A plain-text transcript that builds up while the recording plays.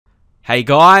Hey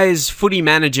guys, Footy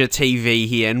Manager TV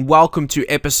here, and welcome to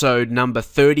episode number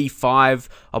 35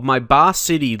 of my Bar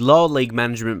City Lower League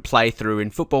Management playthrough in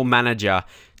Football Manager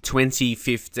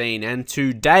 2015. And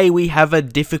today we have a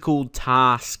difficult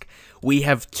task. We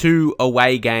have 2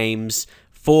 away games,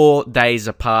 4 days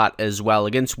apart as well,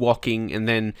 against Woking and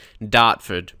then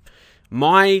Dartford.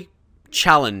 My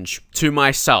challenge to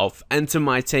myself and to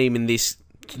my team in these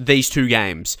 2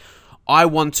 games, I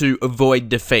want to avoid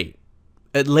defeat.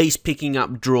 At least picking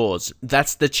up draws.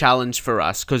 That's the challenge for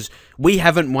us, because we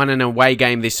haven't won an away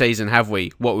game this season, have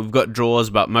we? What, we've got draws,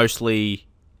 but mostly...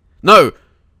 No!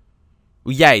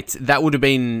 Yate, that would have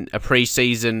been a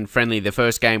pre-season friendly. The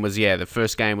first game was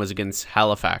against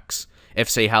Halifax.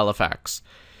 FC Halifax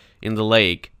in the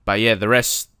league. But yeah, the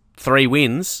rest 3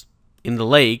 wins in the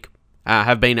league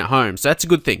have been at home. So that's a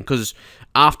good thing, because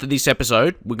after this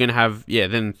episode, we're going to have,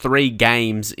 then 3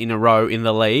 games in a row in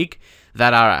the league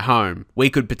that are at home. We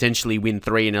could potentially win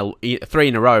 3 in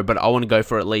a row, but I want to go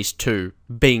for at least 2,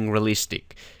 being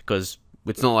realistic, because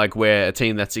it's not like we're a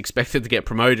team that's expected to get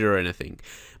promoted or anything.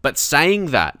 But saying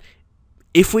that,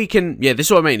 if we can, this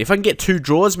is what I mean, if I can get 2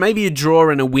 draws, maybe a draw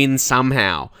and a win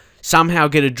somehow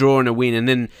get a draw and a win, and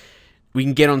then we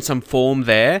can get on some form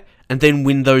there, and then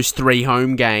win those 3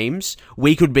 home games,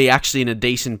 we could be actually in a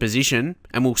decent position,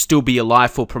 and we'll still be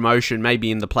alive for promotion,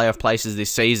 maybe in the playoff places this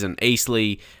season.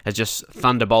 Eastleigh has just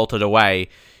thunderbolted away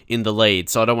in the lead,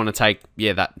 so I don't want to take,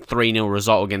 that 3-0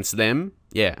 result against them.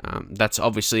 That's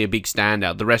obviously a big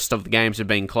standout. The rest of the games have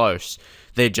been close.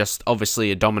 They're just obviously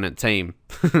a dominant team.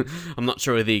 I'm not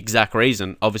sure of the exact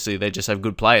reason. Obviously, they just have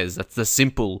good players. That's the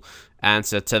simple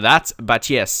answer to that, but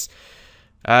yes.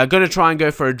 Going to try and go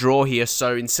for a draw here.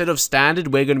 So instead of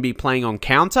standard, we're going to be playing on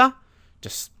counter.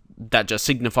 That just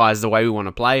signifies the way we want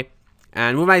to play.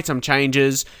 And we made some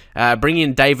changes. Bring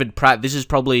in David Pratt. This is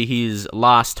probably his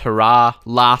last hurrah,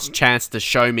 last chance to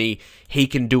show me he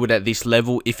can do it at this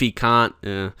level. If he can't,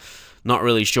 not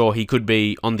really sure. He could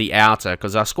be on the outer,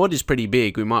 because our squad is pretty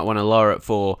big. We might want to lower it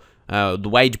for the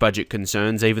wage budget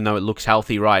concerns, even though it looks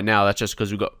healthy right now. That's just because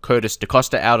we've got Curtis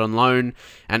DaCosta out on loan,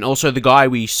 and also the guy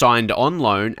we signed on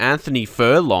loan, Anthony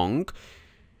Furlong.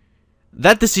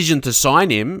 That decision to sign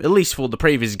him, at least for the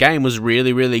previous game, was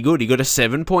really, really good. He got a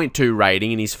 7.2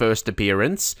 rating in his first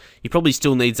appearance. He probably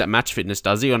still needs that match fitness,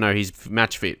 does he? Or no, he's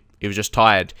match fit. He was just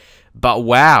tired. But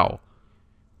wow,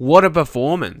 what a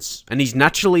performance. And he's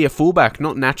naturally a fullback,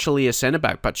 not naturally a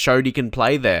centre-back, but showed he can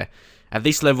play there. At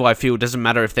this level, I feel it doesn't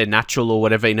matter if they're natural or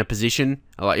whatever in a position.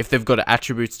 Like if they've got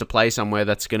attributes to play somewhere,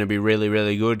 that's going to be really,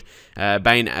 really good.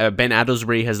 Ben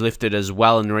Addlesbury has lifted as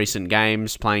well in recent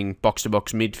games, playing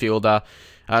box-to-box midfielder.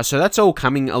 So that's all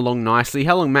coming along nicely.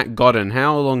 How long Matt Godden?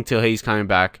 How long till he's coming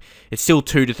back? It's still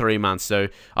 2 to 3 months, so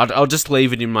I'll just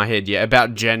leave it in my head. Yeah,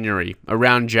 about January.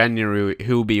 Around January,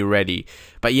 he'll be ready.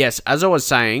 But yes, as I was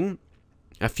saying,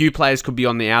 a few players could be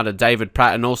on the outer, David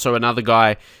Pratt, and also another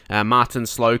guy, Martin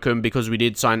Slocum, because we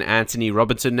did sign Anthony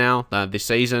Robertson now this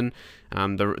season.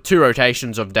 The 2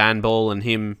 rotations of Dan Ball and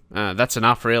him, that's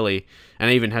enough really.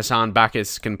 And even Hassan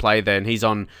Bacchus can play there, and he's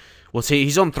on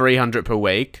 300 per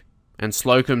week. And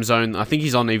Slocum's on, I think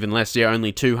he's on even less,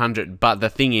 only 200. But the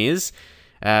thing is,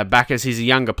 Bacchus, he's a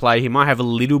younger player. He might have a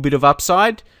little bit of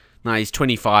upside. No, he's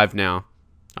 25 now.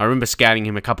 I remember scouting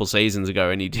him a couple seasons ago,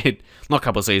 and he did, not a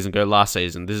couple seasons ago, last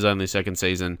season. This is only 2nd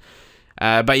season.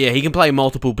 But yeah, he can play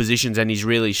multiple positions, and he's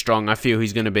really strong. I feel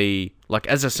he's going to be, like,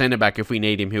 as a centre-back, if we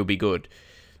need him, he'll be good.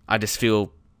 I just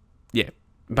feel,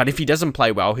 But if he doesn't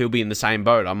play well, he'll be in the same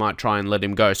boat. I might try and let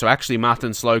him go. So actually,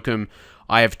 Martin Slocum,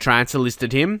 I have transfer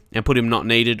listed him and put him not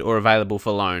needed or available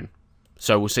for loan.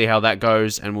 So we'll see how that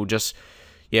goes, and we'll just...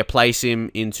 place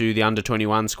him into the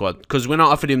under-21 squad. Because when I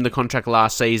offered him the contract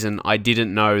last season, I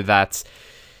didn't know that,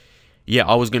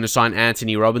 I was going to sign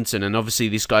Anthony Robinson, and obviously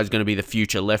this guy's going to be the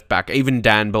future left-back. Even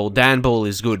Dan Ball. Dan Ball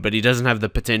is good, but he doesn't have the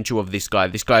potential of this guy.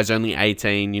 This guy's only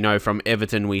 18, from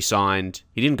Everton we signed.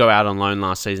 He didn't go out on loan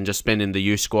last season, just spent in the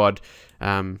youth squad,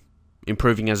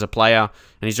 improving as a player,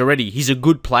 and he's a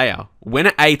good player. When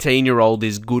an 18-year-old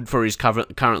is good for his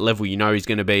current level, he's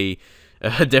going to be...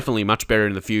 definitely much better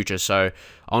in the future, so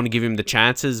I want to give him the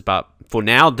chances, but for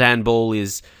now, Dan Ball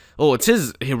is... Oh, it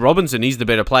says Robinson, he's the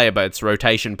better player, but it's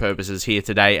rotation purposes here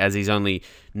today, as he's only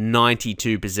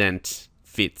 92%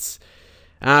 fits.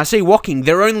 See, Woking,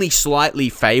 they're only slightly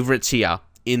favourites here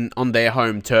on their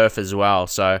home turf as well,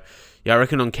 so I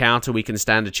reckon on counter we can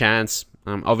stand a chance.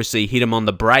 Obviously, hit them on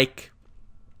the break,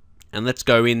 and let's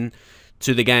go in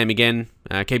to the game again,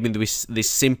 keeping this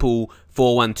simple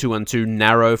 4-1-2-1-2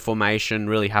 narrow formation.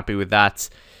 Really happy with that.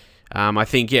 I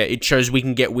think, it shows we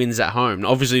can get wins at home.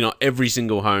 Obviously not every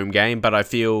single home game, but I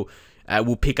feel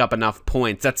will pick up enough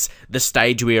points. That's the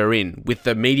stage we are in, with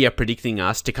the media predicting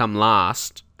us to come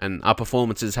last, and our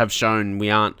performances have shown we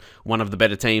aren't one of the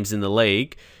better teams in the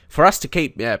league. For us to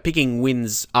keep picking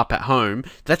wins up at home,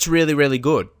 that's really, really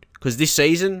good. Because this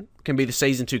season can be the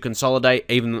season to consolidate,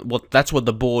 that's what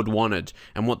the board wanted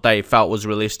and what they felt was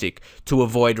realistic, to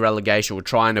avoid relegation, or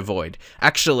try and avoid.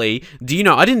 Actually, do you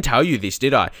know, I didn't tell you this,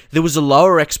 did I? There was a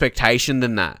lower expectation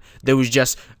than that. There was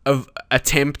just an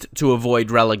attempt to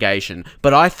avoid relegation.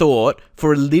 But I thought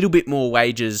for a little bit more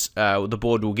wages the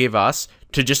board will give us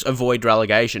to just avoid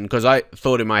relegation, because I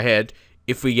thought in my head,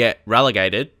 if we get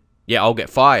relegated, yeah, I'll get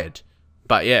fired.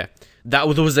 But yeah, there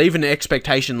was even an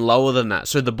expectation lower than that.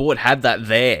 So the board had that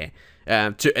there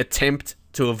to attempt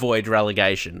to avoid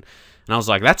relegation. And I was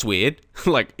like, that's weird.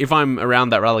 Like, if I'm around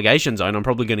that relegation zone, I'm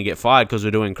probably going to get fired because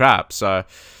we're doing crap. So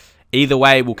either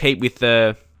way, we'll keep with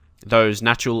those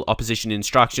natural opposition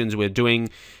instructions we're doing.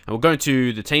 And we'll go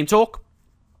to the team talk.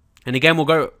 And again, we'll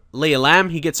go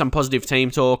LLM. He gets some positive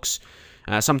team talks.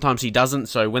 Sometimes he doesn't.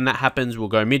 So when that happens, we'll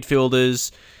go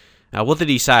midfielders. What did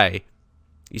he say?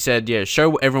 He said, yeah,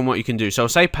 show everyone what you can do. So I'll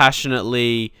say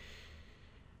passionately,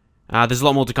 there's a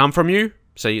lot more to come from you.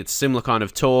 So it's similar kind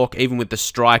of talk, even with the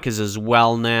strikers as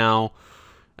well now.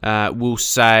 We'll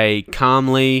say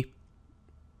calmly,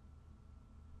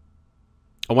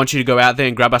 I want you to go out there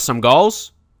and grab us some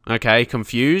goals. Okay,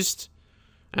 confused.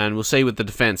 And we'll see with the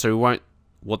defense. So we won't,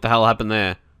 what the hell happened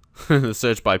there?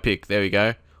 Search by pick, there we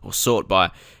go. Or sort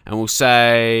by. And we'll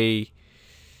say,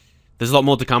 there's a lot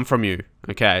more to come from you.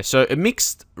 Okay, so a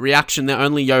mixed reaction there.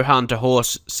 Only Johan de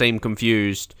Horst seemed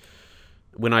confused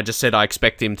when I just said I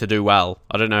expect him to do well.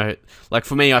 I don't know. Like,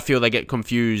 for me, I feel they get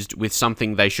confused with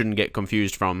something they shouldn't get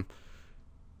confused from.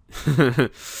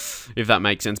 If that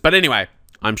makes sense. But anyway,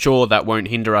 I'm sure that won't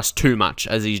hinder us too much,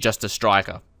 as he's just a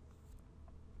striker.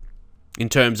 In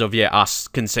terms of, yeah, us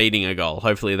conceding a goal.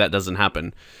 Hopefully that doesn't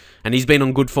happen. And he's been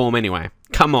on good form anyway.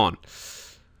 Come on.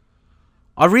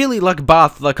 I really like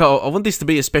Bath. Like, I want this to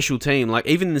be a special team. Like,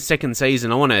 even in the second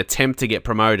season, I want to attempt to get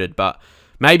promoted. But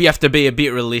maybe have to be a bit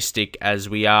realistic, as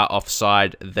we are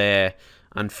offside there,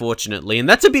 unfortunately. And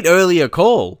that's a bit earlier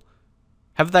call.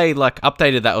 Have they, like,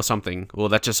 updated that or something? Or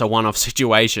that's just a one-off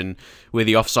situation where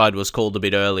the offside was called a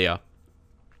bit earlier.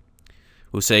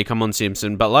 We'll see. Come on,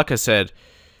 Simpson. But like I said,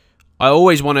 I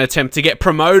always want to attempt to get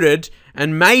promoted.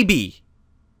 And maybe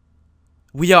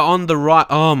we are on the right...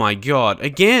 Oh, my God.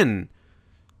 Again.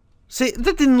 See,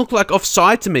 that didn't look like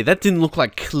offside to me. That didn't look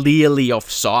like clearly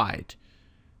offside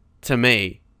to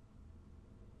me.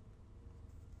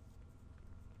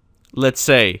 Let's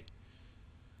see.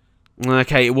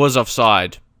 Okay, it was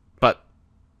offside. But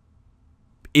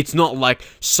it's not like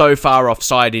so far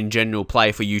offside in general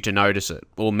play for you to notice it.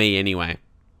 Or me anyway.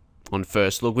 On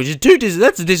first look. Which is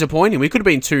that's disappointing. We could have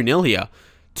been 2-0 here.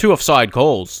 2 offside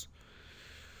calls.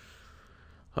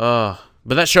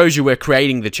 But that shows you we're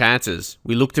creating the chances.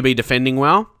 We look to be defending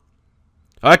well.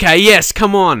 Okay, yes,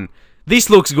 come on. This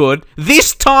looks good.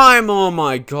 This time, oh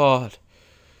my God.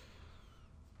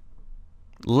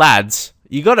 Lads,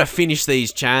 you got to finish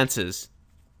these chances.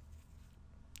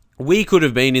 We could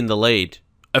have been in the lead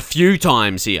a few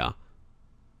times here.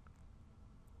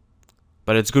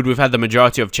 But it's good we've had the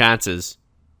majority of chances.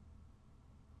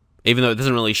 Even though it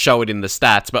doesn't really show it in the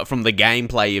stats, but from the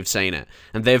gameplay you've seen it.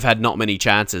 And they've had not many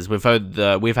chances. We've had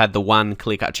the one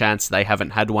clear-cut chance. They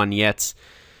haven't had one yet.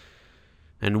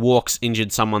 And Walks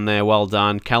injured someone there. Well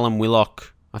done. Callum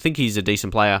Willock. I think he's a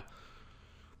decent player.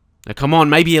 Now, come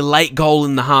on, maybe a late goal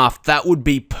in the half. That would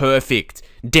be perfect.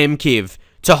 Demkiv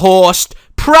to Horst.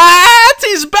 Pratt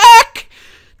is back!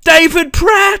 David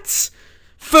Pratt!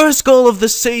 First goal of the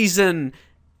season.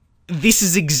 This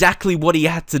is exactly what he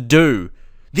had to do.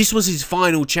 This was his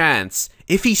final chance.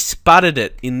 If he sputtered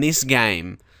it in this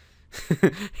game,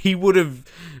 he would have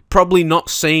probably not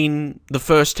seen the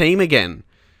first team again.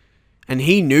 And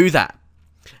he knew that.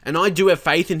 And I do have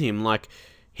faith in him. Like,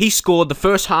 he scored the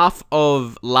first half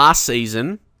of last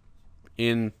season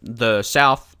in the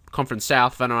South, Conference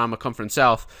South, Vanarama Conference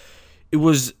South. He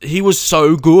was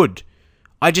so good.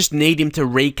 I just need him to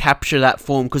recapture that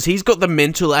form, because he's got the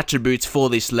mental attributes for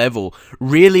this level.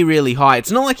 Really, really high.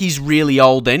 It's not like he's really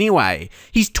old anyway.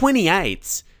 He's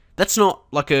 28. That's not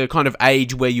like a kind of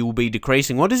age where you will be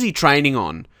decreasing. What is he training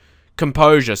on?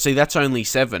 Composure. See, that's only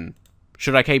 7.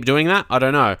 Should I keep doing that? I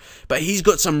don't know. But he's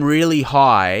got some really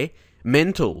high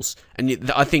mentals.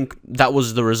 And I think that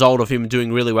was the result of him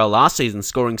doing really well last season,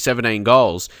 scoring 17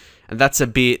 goals. And that's a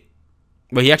bit...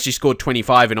 Well, he actually scored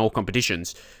 25 in all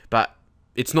competitions. But...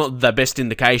 it's not the best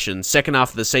indication. Second half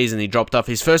of the season, he dropped off.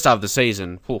 His first half of the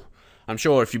season, I'm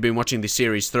sure if you've been watching this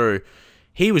series through,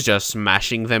 he was just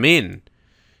smashing them in.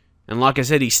 And like I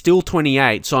said, he's still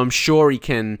 28, so I'm sure he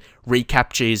can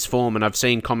recapture his form. And I've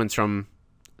seen comments from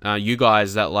you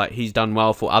guys that like he's done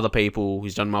well for other people,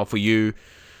 he's done well for you.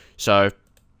 So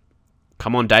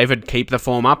come on, David, keep the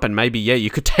form up, and maybe, yeah, you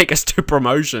could take us to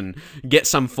promotion, get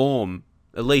some form,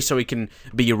 at least so we can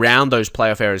be around those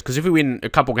playoff areas. Because if we win a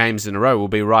couple games in a row, we'll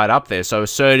be right up there. So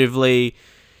assertively,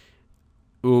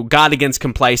 we'll guard against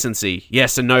complacency.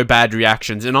 Yes, and no bad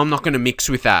reactions. And I'm not going to mix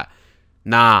with that.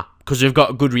 Nah, because we've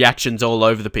got good reactions all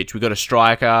over the pitch. We've got a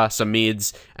striker, some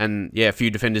mids, and, yeah, a few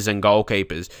defenders and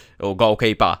goalkeepers. Or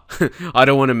goalkeeper. I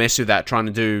don't want to mess with that, trying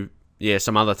to do, yeah,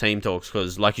 some other team talks.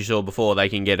 Because, like you saw before, they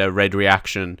can get a red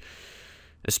reaction.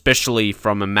 Especially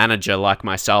from a manager like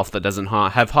myself that doesn't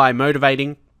have high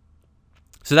motivating.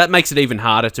 So that makes it even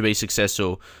harder to be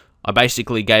successful. I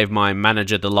basically gave my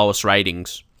manager the lowest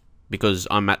ratings because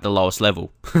I'm at the lowest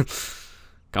level.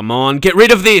 Come on, get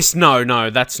rid of this! No,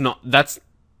 that's...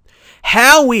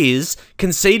 How is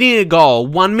conceding a goal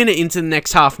 1 minute into the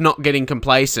next half not getting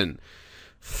complacent?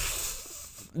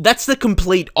 That's the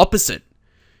complete opposite.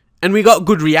 And we got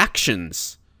good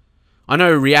reactions. I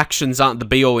know reactions aren't the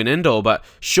be-all and end-all, but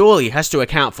surely it has to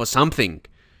account for something.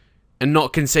 And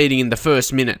not conceding in the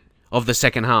first minute of the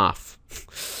second half.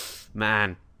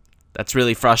 Man, that's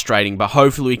really frustrating, but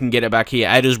hopefully we can get it back here.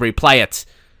 Aylesbury, play it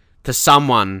to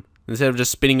someone instead of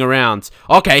just spinning around.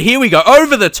 Okay, here we go.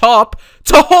 Over the top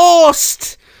to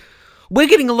Horst! We're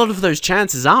getting a lot of those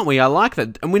chances, aren't we? I like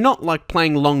that. And we're not like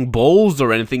playing long balls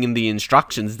or anything in the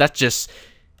instructions. That just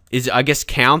is, I guess,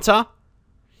 counter.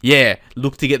 Yeah,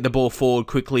 look to get the ball forward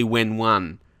quickly when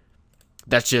won.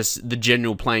 That's just the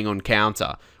general playing on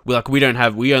counter. We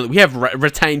have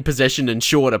retained possession and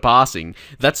shorter passing.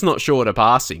 That's not shorter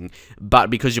passing, but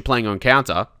because you're playing on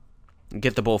counter,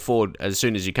 get the ball forward as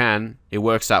soon as you can. It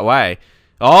works that way.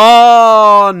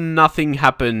 Oh, nothing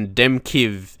happened.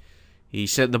 Demkiv, he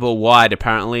sent the ball wide.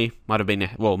 Apparently, must have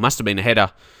been a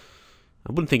header.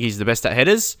 I wouldn't think he's the best at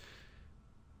headers.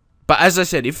 But as I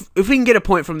said, if we can get a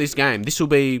point from this game, this will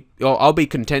be... I'll be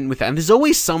content with that. And there's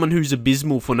always someone who's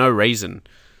abysmal for no reason.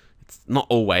 It's not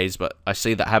always, but I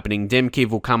see that happening.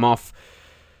 Demkiv will come off.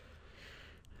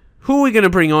 Who are we going to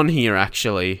bring on here,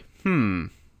 actually? We're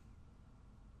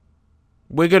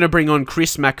going to bring on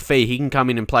Chris McPhee. He can come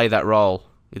in and play that role.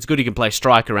 It's good he can play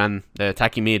striker and the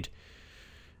attacking mid.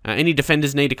 Any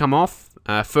defenders need to come off.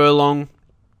 Furlong...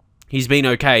 He's been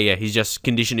okay, yeah. He's just,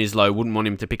 condition is low. Wouldn't want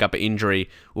him to pick up an injury.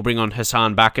 We'll bring on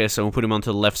Hassan Bacchus and we'll put him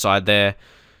onto the left side there.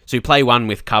 So we play one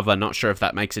with cover. Not sure if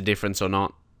that makes a difference or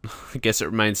not. I guess it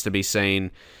remains to be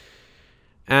seen.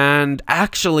 And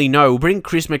actually, no. We'll bring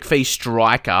Chris McPhee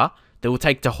striker. Then we'll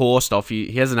take to Horst off. He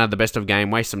hasn't had the best of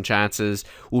game. Waste some chances.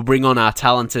 We'll bring on our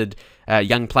talented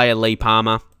young player, Lee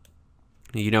Palmer.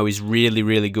 You know, he's really,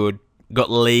 really good. Got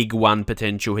League One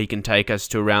potential. He can take us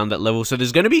to around that level. So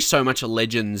there's going to be so much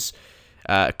legends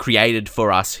created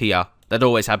for us here. That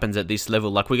always happens at this level.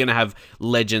 Like, we're going to have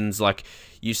legends like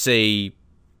you see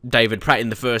David Pratt in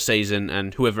the first season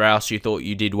and whoever else you thought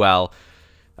you did well,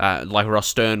 like Ross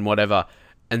Stern, whatever.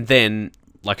 And then,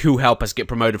 like, who help us get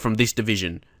promoted from this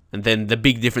division. And then the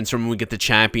big difference from when we get the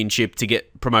championship to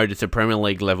get promoted to Premier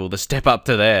League level, the step up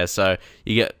to there. So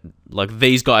you get, like,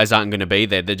 these guys aren't going to be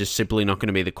there. They're just simply not going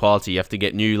to be the quality. You have to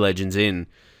get new legends in.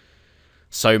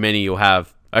 So many you'll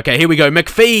have. Okay, here we go.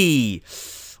 McPhee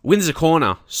wins a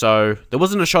corner. So there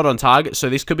wasn't a shot on target, so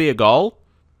this could be a goal.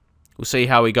 We'll see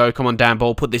how we go. Come on, Dan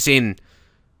Ball, put this in.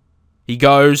 He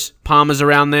goes. Palmer's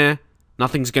around there.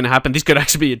 Nothing's going to happen. This could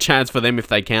actually be a chance for them if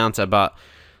they counter, but...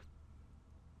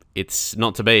 it's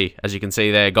not to be, as you can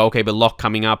see there. Goalkeeper lock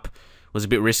coming up. Was a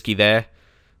bit risky there.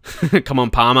 Come on,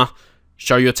 Palmer.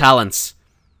 Show your talents.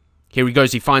 Here he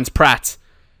goes. He finds Pratt.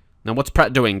 Now, what's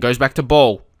Pratt doing? Goes back to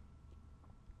Ball.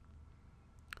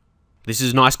 This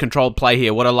is nice controlled play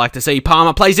here. What I like to see.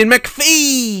 Palmer plays in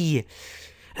McPhee!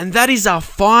 And that is our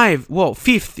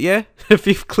fifth, yeah?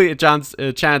 Fifth clear chance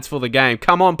for the game.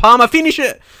 Come on, Palmer, finish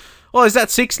it! Oh, is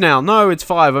that 6 now? No, it's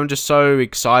 5. I'm just so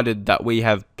excited that we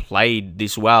have played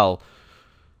this well.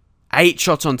 8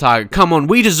 shots on target. Come on,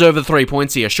 we deserve the 3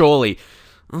 points here, surely.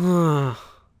 That's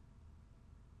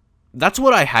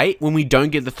what I hate, when we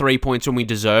don't get the 3 points when we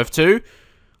deserve to.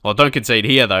 Well, don't concede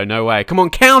here, though. No way. Come on,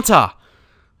 counter!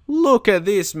 Look at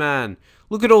this, man.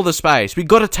 Look at all the space. We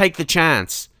got to take the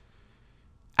chance.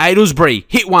 Aylesbury,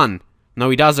 hit one. No,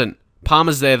 he doesn't.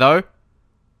 Palmer's there, though.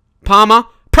 Palmer.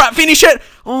 Pratt, finish it!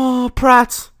 Oh,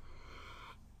 Pratt.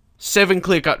 7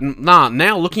 clear cut. Nah,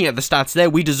 now looking at the stats there,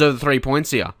 we deserve the 3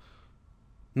 points here.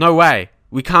 No way.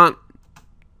 We can't...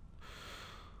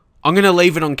 I'm going to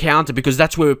leave it on counter because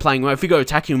that's where we're playing well. If we go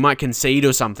attacking, we might concede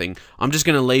or something. I'm just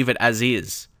going to leave it as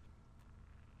is.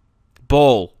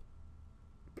 Ball.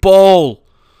 Ball!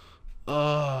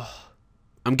 Ugh.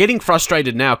 I'm getting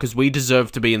frustrated now because we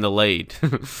deserve to be in the lead.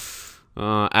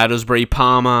 Addlesbury,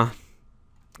 Palmer.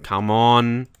 Come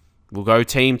on. We'll go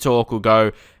team talk. We'll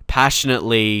go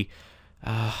passionately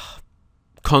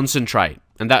concentrate.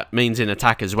 And that means in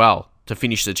attack as well, to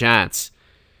finish the chance.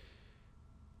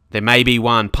 There may be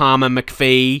one. Palmer,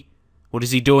 McPhee. What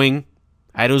is he doing?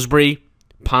 Addlesbury,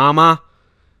 Palmer.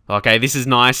 Okay, this is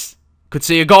nice. Could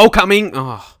see a goal coming.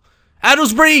 Oh,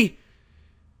 Addlesbury!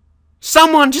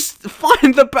 Someone just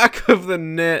find the back of the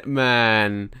net,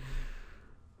 man.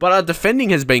 But our defending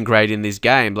has been great in this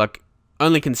game. Like,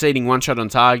 only conceding one shot on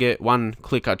target, one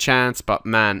clicker chance. But,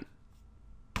 man,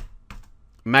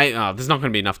 there's not going to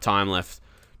be enough time left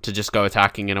to just go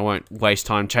attacking, and I won't waste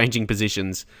time changing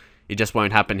positions. It just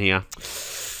won't happen here.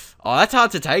 Oh, that's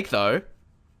hard to take, though.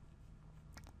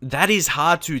 That is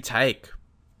hard to take.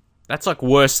 That's, like,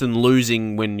 worse than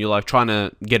losing when you're, like, trying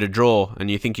to get a draw and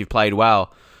you think you've played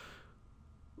well.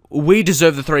 We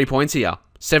deserve the 3 points here.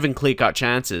 7 clear-cut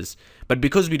chances. But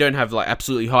because we don't have, like,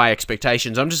 absolutely high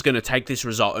expectations, I'm just going to take this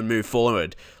result and move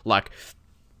forward. Like,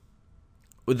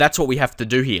 that's what we have to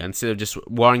do here instead of just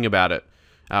worrying about it.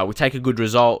 We take a good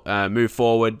result, move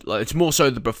forward. It's more so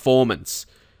the performance.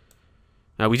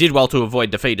 We did well to avoid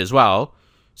defeat as well.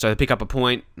 So to pick up a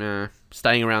point,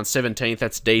 staying around 17th,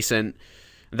 that's decent.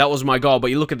 That was my goal,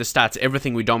 but you look at the stats,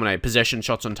 everything we dominate. Possession,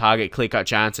 shots on target, clear-cut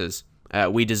chances.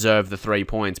 We deserve the 3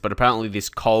 points. But apparently this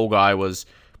Cole guy was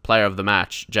player of the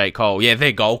match, Jake Cole. Yeah,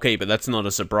 their goalkeeper, that's not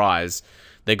a surprise.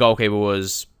 Their goalkeeper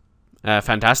was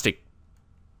fantastic.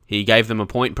 He gave them a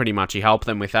point pretty much. He helped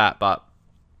them with that. But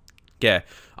yeah,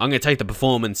 I'm going to take the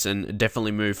performance and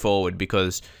definitely move forward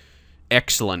because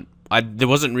excellent. There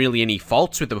wasn't really any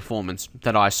faults with the performance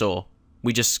that I saw.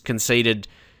 We just conceded,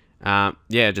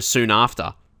 just soon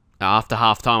after. After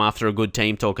half-time, after a good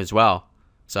team talk as well.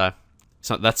 So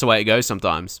that's the way it goes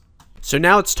sometimes. So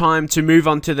now it's time to move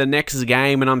on to the next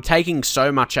game, and I'm taking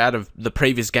so much out of the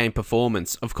previous game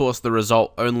performance. Of course, the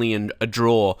result only in a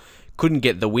draw, couldn't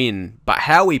get the win. But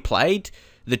how we played,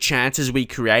 the chances we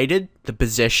created, the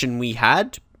possession we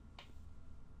had,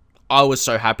 I was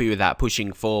so happy with that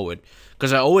pushing forward.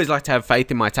 Because I always like to have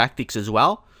faith in my tactics as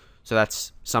well. So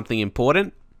that's something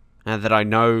important that I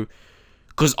know.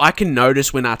 Because I can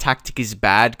notice when our tactic is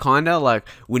bad, kind of, like,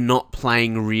 we're not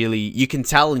playing really... You can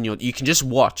tell, and you can just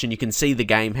watch, and you can see the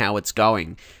game, how it's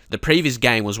going. The previous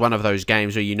game was one of those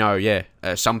games where you know,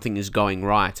 something is going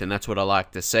right, and that's what I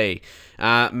like to see.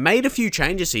 Made a few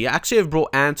changes here. Actually, I've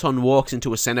brought Anton Walks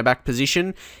into a centre-back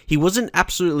position. He wasn't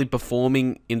absolutely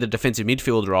performing in the defensive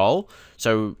midfield role,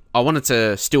 so I wanted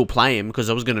to still play him, because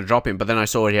I was going to drop him, but then I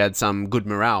saw he had some good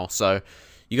morale, so...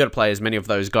 You got to play as many of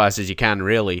those guys as you can,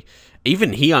 really.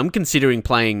 Even here, I'm considering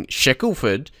playing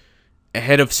Shackelford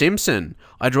ahead of Simpson.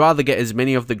 I'd rather get as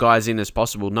many of the guys in as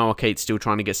possible. Noah Keats still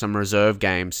trying to get some reserve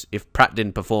games. If Pratt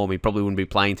didn't perform, he probably wouldn't be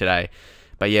playing today.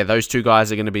 But yeah, those two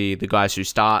guys are going to be the guys who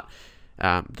start.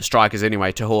 The strikers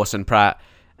anyway, Tahorse and Pratt.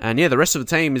 And yeah, the rest of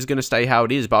the team is going to stay how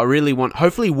it is. But I really want...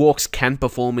 Hopefully Walks can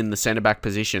perform in the centre-back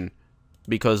position.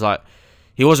 Because, like...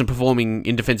 He wasn't performing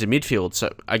in defensive midfield,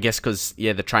 so I guess because,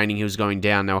 yeah, the training he was going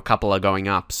down, now a couple are going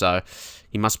up, so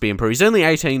he must be improved. He's only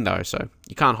 18, though, so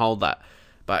you can't hold that.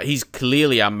 But he's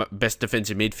clearly our best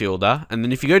defensive midfielder. And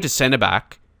then if you go to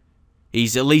centre-back,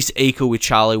 he's at least equal with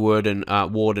Charlie Ward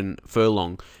and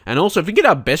Furlong. And also, if we get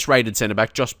our best-rated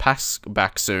centre-back, Josh Pass,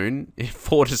 back soon, in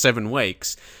 4 to 7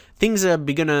 weeks, things are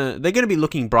they're gonna be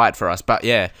looking bright for us. But,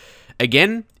 yeah...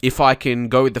 Again, if I can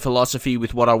go with the philosophy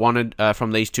with what I wanted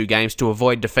from these two games to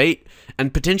avoid defeat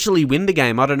and potentially win the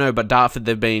game, I don't know, but Dartford,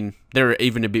 they're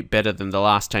even a bit better than the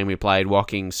last team we played,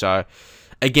 Woking. So,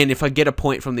 again, if I get a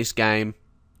point from this game,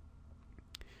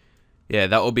 yeah,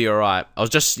 that will be alright. I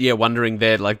was just, wondering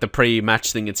there, like, the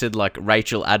pre-match thing, it said, like,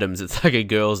 Rachel Adams. It's like a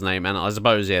girl's name, and I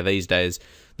suppose, these days,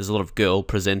 there's a lot of girl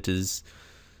presenters.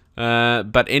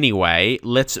 But anyway,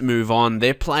 let's move on.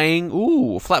 They're playing,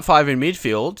 flat 5 in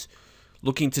midfield.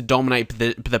 Looking to dominate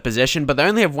the possession, but they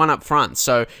only have one up front,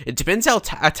 so it depends how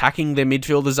attacking their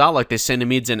midfielders are, like their centre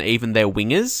mids and even their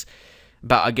wingers,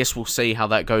 but I guess we'll see how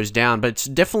that goes down. But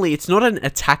it's not an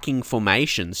attacking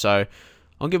formation, so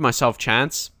I'll give myself a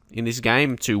chance in this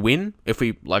game to win. If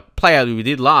we play how we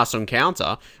did last on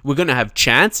counter, we're going to have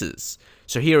chances.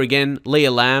 So here again,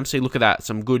 Leah Lamb, so look at that,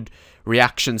 some good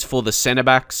reactions for the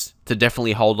centre-backs to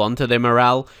definitely hold on to their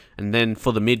morale, and then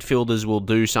for the midfielders, we'll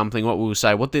do something. What we'll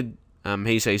say, what did...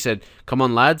 He said, come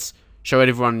on, lads, show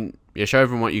everyone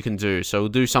what you can do. So we'll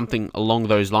do something along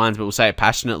those lines, but we'll say it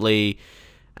passionately.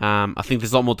 I think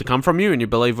there's a lot more to come from you, and you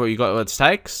believe what it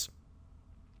takes.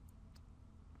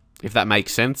 if that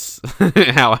makes sense,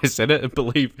 how I said it. I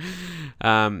believe,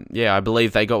 yeah, I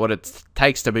believe they got what it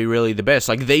takes to be really the best.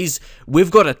 Like these,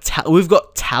 we've got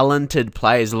talented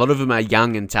players. A lot of them are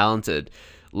young and talented.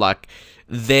 Like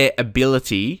their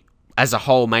ability as a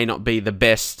whole may not be the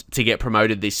best to get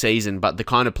promoted this season, but the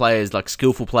kind of players, like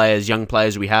skillful players, young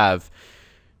players we have,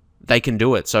 they can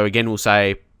do it. So again, we'll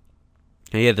say,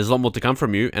 yeah, there's a lot more to come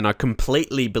from you, and I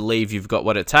completely believe you've got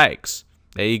what it takes.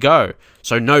 There you go.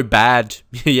 So no bad,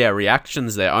 yeah,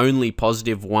 reactions there, only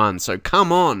positive ones. So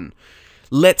come on,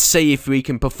 let's see if we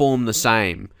can perform the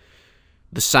same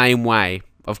way.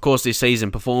 Of course, this season,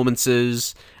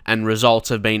 performances and results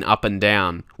have been up and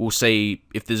down. We'll see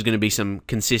if there's going to be some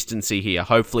consistency here.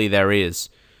 Hopefully there is.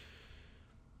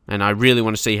 And I really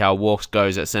want to see how Walks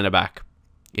goes at centre-back,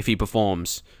 if he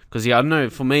performs. Because, yeah, I don't know,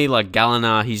 for me, like,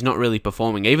 Gallagher, he's not really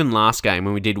performing. Even last game,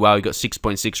 when we did well, he got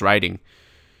 6.6 rating.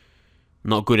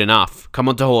 Not good enough. Come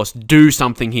on to Horse. Do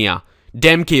something here.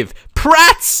 Demkiv.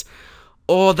 Prats!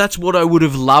 Oh, that's what I would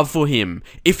have loved for him.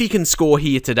 If he can score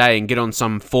here today and get on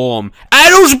some form.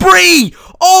 Addlesbury!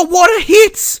 Oh, what a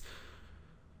hit!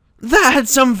 That had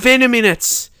some venom in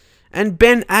it. And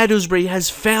Ben Addlesbury has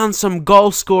found some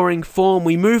goal-scoring form.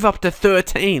 We move up to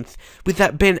 13th with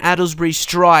that Ben Addlesbury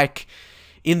strike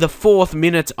in the 4th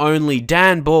minute only.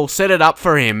 Dan Ball set it up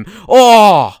for him.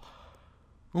 Oh!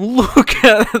 Look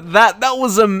at that. That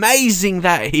was amazing,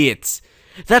 that hit.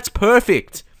 That's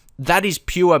perfect. That is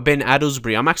pure Ben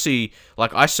Addlesbury. I'm actually,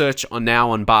 like, I search on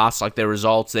Bas, like, their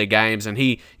results, their games, and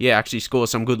he, yeah, actually scores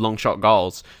some good long shot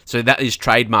goals. So that is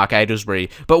trademark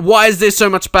Addlesbury. But why is there so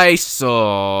much space?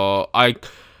 Oh,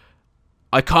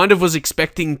 I kind of was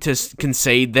expecting to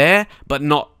concede there, but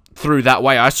not through that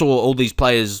way. I saw all these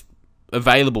players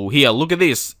available. Here, look at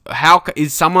this. How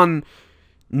is someone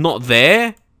not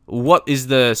there? What is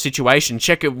the situation?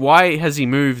 Check it. Why has he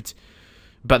moved?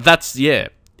 But that's, yeah.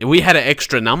 We had an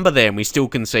extra number there and we still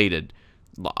conceded.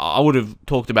 I would have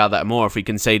talked about that more if we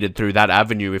conceded through that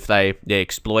avenue, if they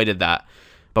exploited that.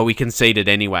 But we conceded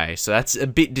anyway, so that's a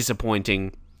bit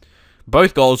disappointing.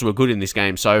 Both goals were good in this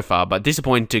game so far, but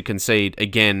disappointing to concede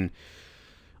again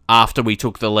after we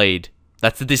took the lead.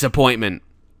 That's the disappointment.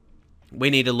 We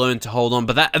need to learn to hold on,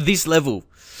 but that at this level,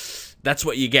 that's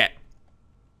what you get.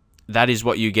 That is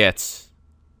what you get.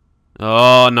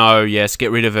 Oh, no, yes, get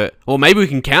rid of it. Or maybe we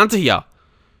can counter here.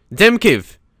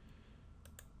 Demkiv.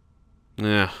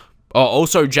 Yeah. Oh,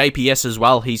 also JPS as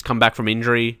well. He's come back from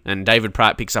injury, and David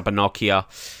Pratt picks up a knock here.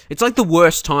 It's like the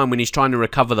worst time when he's trying to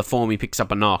recover the form, he picks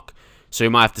up a knock. So you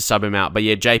might have to sub him out. But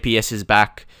yeah, JPS is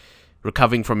back,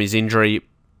 recovering from his injury,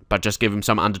 but just give him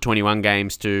some under-21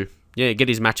 games to, yeah, get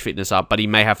his match fitness up. But he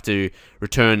may have to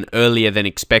return earlier than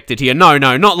expected here. No,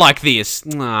 no, not like this.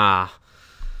 Nah.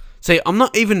 See, I'm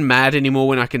not even mad anymore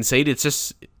when I concede. It's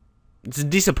just, it's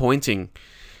disappointing.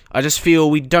 I just feel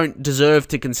we don't deserve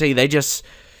to concede. They just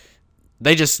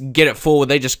get it forward.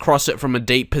 They just cross it from a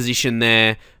deep position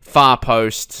there. Far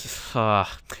post.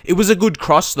 It was a good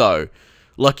cross, though.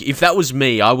 Like, if that was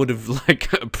me, I would have,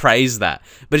 like, praised that.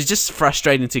 But it's just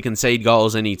frustrating to concede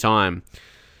goals any time.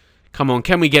 Come on,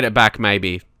 can we get it back,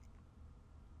 maybe?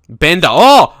 Bender.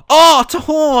 Oh! Oh, to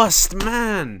Horst!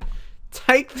 Man!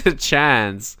 Take the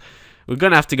chance. We're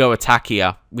going to have to go attack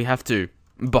here. We have to.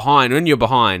 Behind. When you're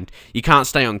behind, you can't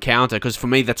stay on counter, because for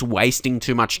me, that's wasting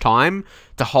too much time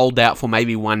to hold out for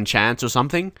maybe one chance or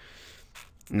something.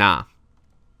 Nah.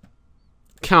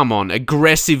 Come on.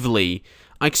 Aggressively.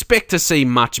 I expect to see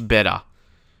much better.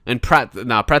 And Pratt,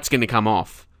 nah, Pratt's going to come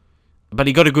off. But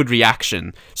he got a good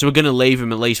reaction. So we're going to leave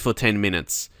him at least for 10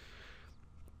 minutes.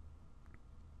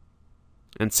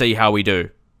 And see how we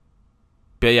do.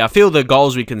 But yeah, I feel the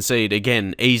goals we concede,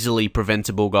 again, easily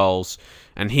preventable goals.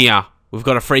 And here, we've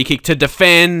got a free kick to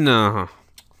defend.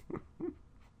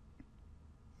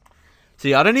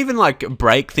 See, I don't even, like,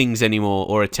 break things anymore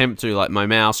or attempt to, like, my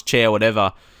mouse, chair,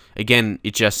 whatever. Again,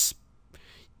 it just...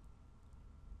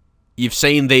 You've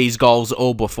seen these goals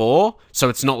all before, so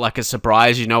it's not like a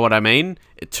surprise, you know what I mean?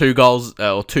 2 goals,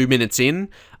 or 2 minutes in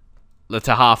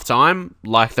to half-time,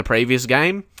 like the previous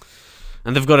game.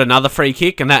 And they've got another free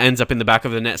kick, and that ends up in the back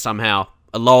of the net somehow.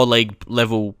 A lower league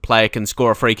level player can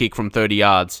score a free kick from 30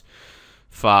 yards.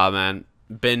 Far, man.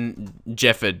 Ben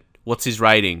Jefford, what's his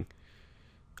rating?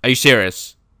 Are you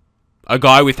serious? A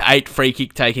guy with 8 free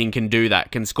kick taking can do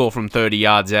that, can score from 30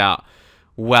 yards out.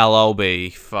 Well, I'll be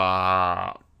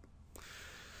far.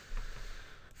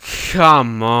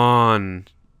 Come on.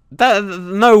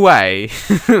 No way.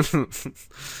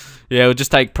 Yeah, we'll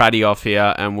just take Praddy off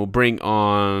here, and we'll bring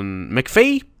on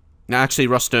McPhee. No, actually,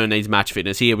 Ross Stern needs match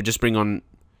fitness. Here, we'll just bring on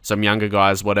some younger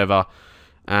guys, whatever.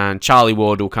 And Charlie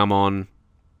Ward will come on.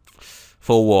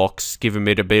 4 walks, give him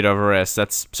a bit of a rest.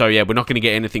 So yeah, we're not going to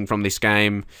get anything from this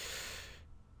game.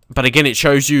 But again, it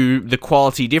shows you the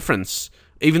quality difference.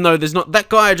 Even though there's not... That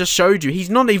guy I just showed you, he's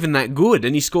not even that good.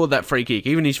 And he scored that free kick.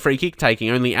 Even his free kick taking,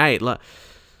 only 8. Like,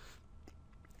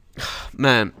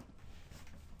 man.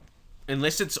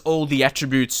 Unless it's all the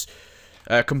attributes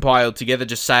compiled together,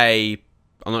 just say...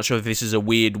 I'm not sure if this is a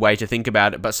weird way to think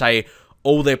about it, but say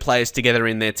all their players together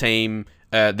in their team,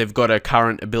 they've got a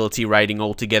current ability rating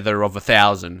altogether of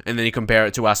 1,000. And then you compare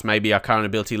it to us, maybe our current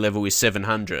ability level is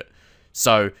 700.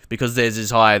 So, because theirs is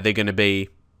higher, they're going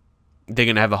to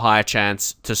have a higher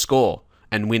chance to score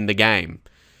and win the game.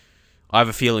 I have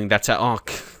a feeling that's how... Oh,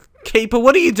 keeper,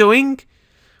 what are you doing?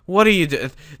 What are you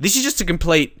doing? This is just a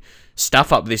complete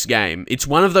stuff up, this game. It's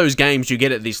one of those games you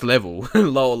get at this level,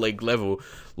 lower league level.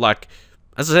 Like,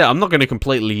 as I said, I'm not going to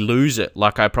completely lose it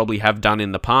like I probably have done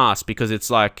in the past, because it's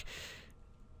like...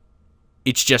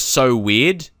 It's just so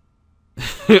weird.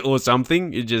 or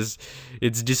something.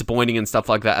 It's disappointing and stuff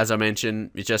like that. As I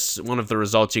mentioned, it's just one of the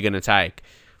results you're going to take.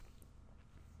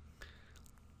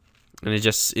 And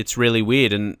it's really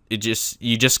weird, and you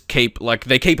just keep, like,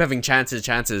 they keep having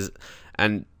chances,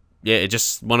 and yeah, it's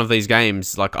just one of these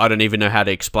games, like, I don't even know how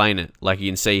to explain it. Like, you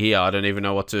can see here, I don't even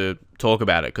know what to talk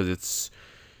about it, because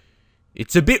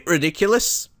it's a bit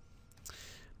ridiculous.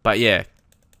 But yeah,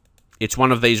 it's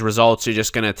one of these results you're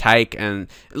just going to take, and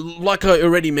like I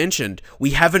already mentioned, we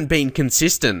haven't been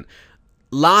consistent.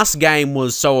 Last game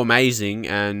was so amazing,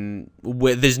 and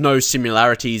there's no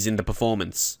similarities in the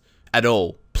performance at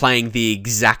all, playing the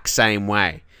exact same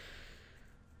way.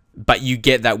 But you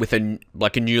get that with a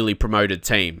newly promoted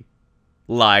team.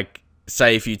 Like,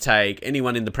 say if you take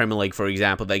anyone in the Premier League, for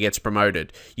example, that gets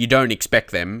promoted, you don't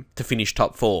expect them to finish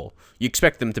top 4. You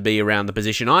expect them to be around the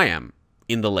position I am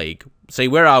in the league. See,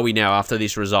 where are we now after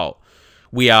this result?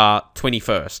 We are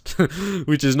 21st,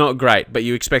 which is not great, but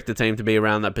you expect the team to be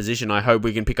around that position. I hope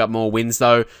we can pick up more wins,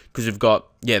 though, because we've got,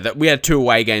 we had 2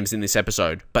 away games in this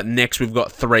episode, but next we've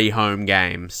got 3 home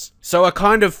games. So I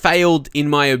kind of failed in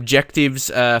my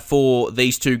objectives for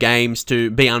these 2 games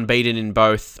to be unbeaten in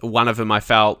both. One of them I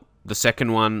felt, the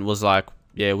second one was like,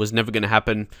 it was never going to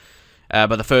happen.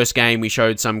 But the first game we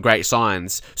showed some great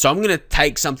signs. So I'm going to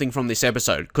take something from this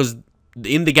episode, because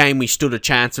in the game we stood a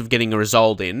chance of getting a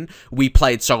result in, we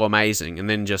played so amazing, and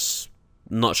then just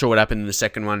not sure what happened in the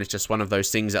second one. It's just one of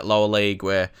those things at lower league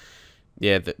where,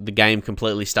 the game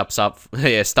completely stuffs up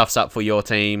for your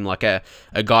team. Like a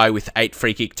guy with 8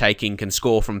 free kick taking can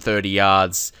score from 30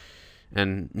 yards,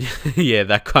 and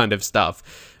that kind of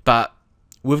stuff. But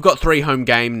we've got 3 home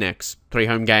games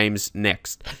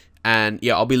next. And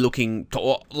I'll be looking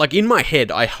to, like, in my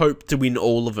head, I hope to win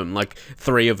all of them, like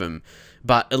 3 of them.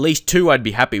 But at least 2 I'd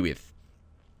be happy with.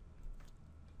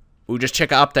 We'll just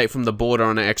check an update from the board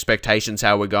on our expectations,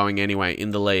 how we're going anyway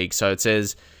in the league. So it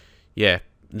says, the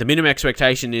minimum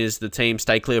expectation is the team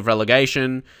stay clear of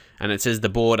relegation. And it says the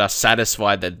board are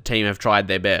satisfied that the team have tried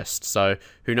their best. So,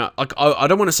 who knows? Like, I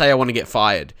don't want to say I want to get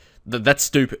fired. That's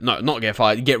stupid. No, not get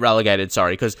fired. Get relegated,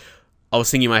 sorry. Because I was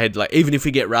thinking in my head, like, even if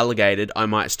we get relegated, I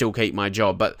might still keep my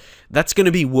job. But that's going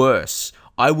to be worse.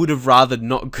 I would have rather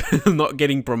not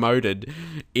getting promoted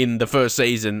in the first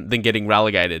season than getting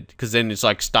relegated, because then it's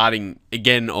like starting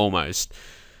again almost.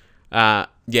 But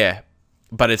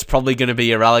it's probably going to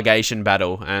be a relegation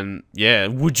battle, and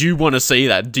would you want to see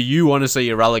that? Do you want to see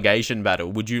a relegation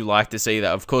battle? Would you like to see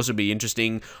that? Of course, it'd be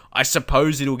interesting. I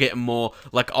suppose it'll get more,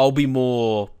 like, I'll be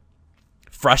more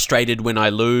frustrated when I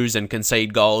lose and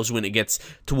concede goals when it gets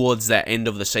towards that end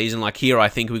of the season. Like here, I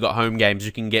think we got home games.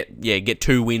 We can get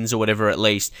 2 wins or whatever at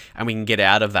least, and we can get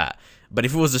out of that. But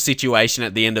if it was a situation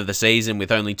at the end of the season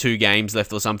with only 2 games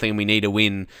left or something, and we need to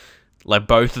win, like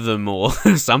both of them or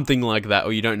something like that,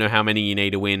 or you don't know how many you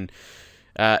need to win,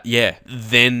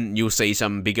 then you'll see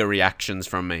some bigger reactions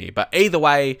from me. But either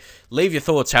way, leave your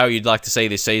thoughts how you'd like to see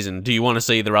this season. Do you want to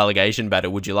see the relegation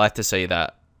battle? Would you like to see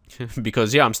that?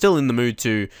 Because I'm still in the mood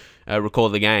to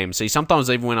record the game. See, sometimes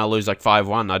even when I lose like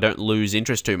 5-1, I don't lose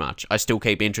interest too much. I still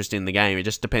keep interest in the game. It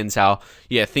just depends how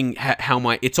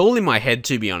it's all in my head,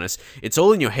 to be honest. It's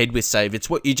all in your head with save. It's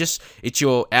it's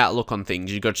your outlook on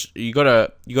things. You got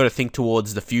to think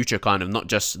towards the future, kind of, not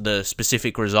just the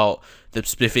specific result, the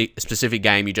specific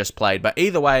game you just played. But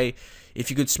either way, if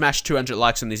you could smash 200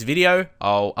 likes on this video,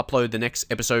 I'll upload the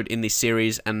next episode in this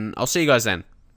series, and I'll see you guys then.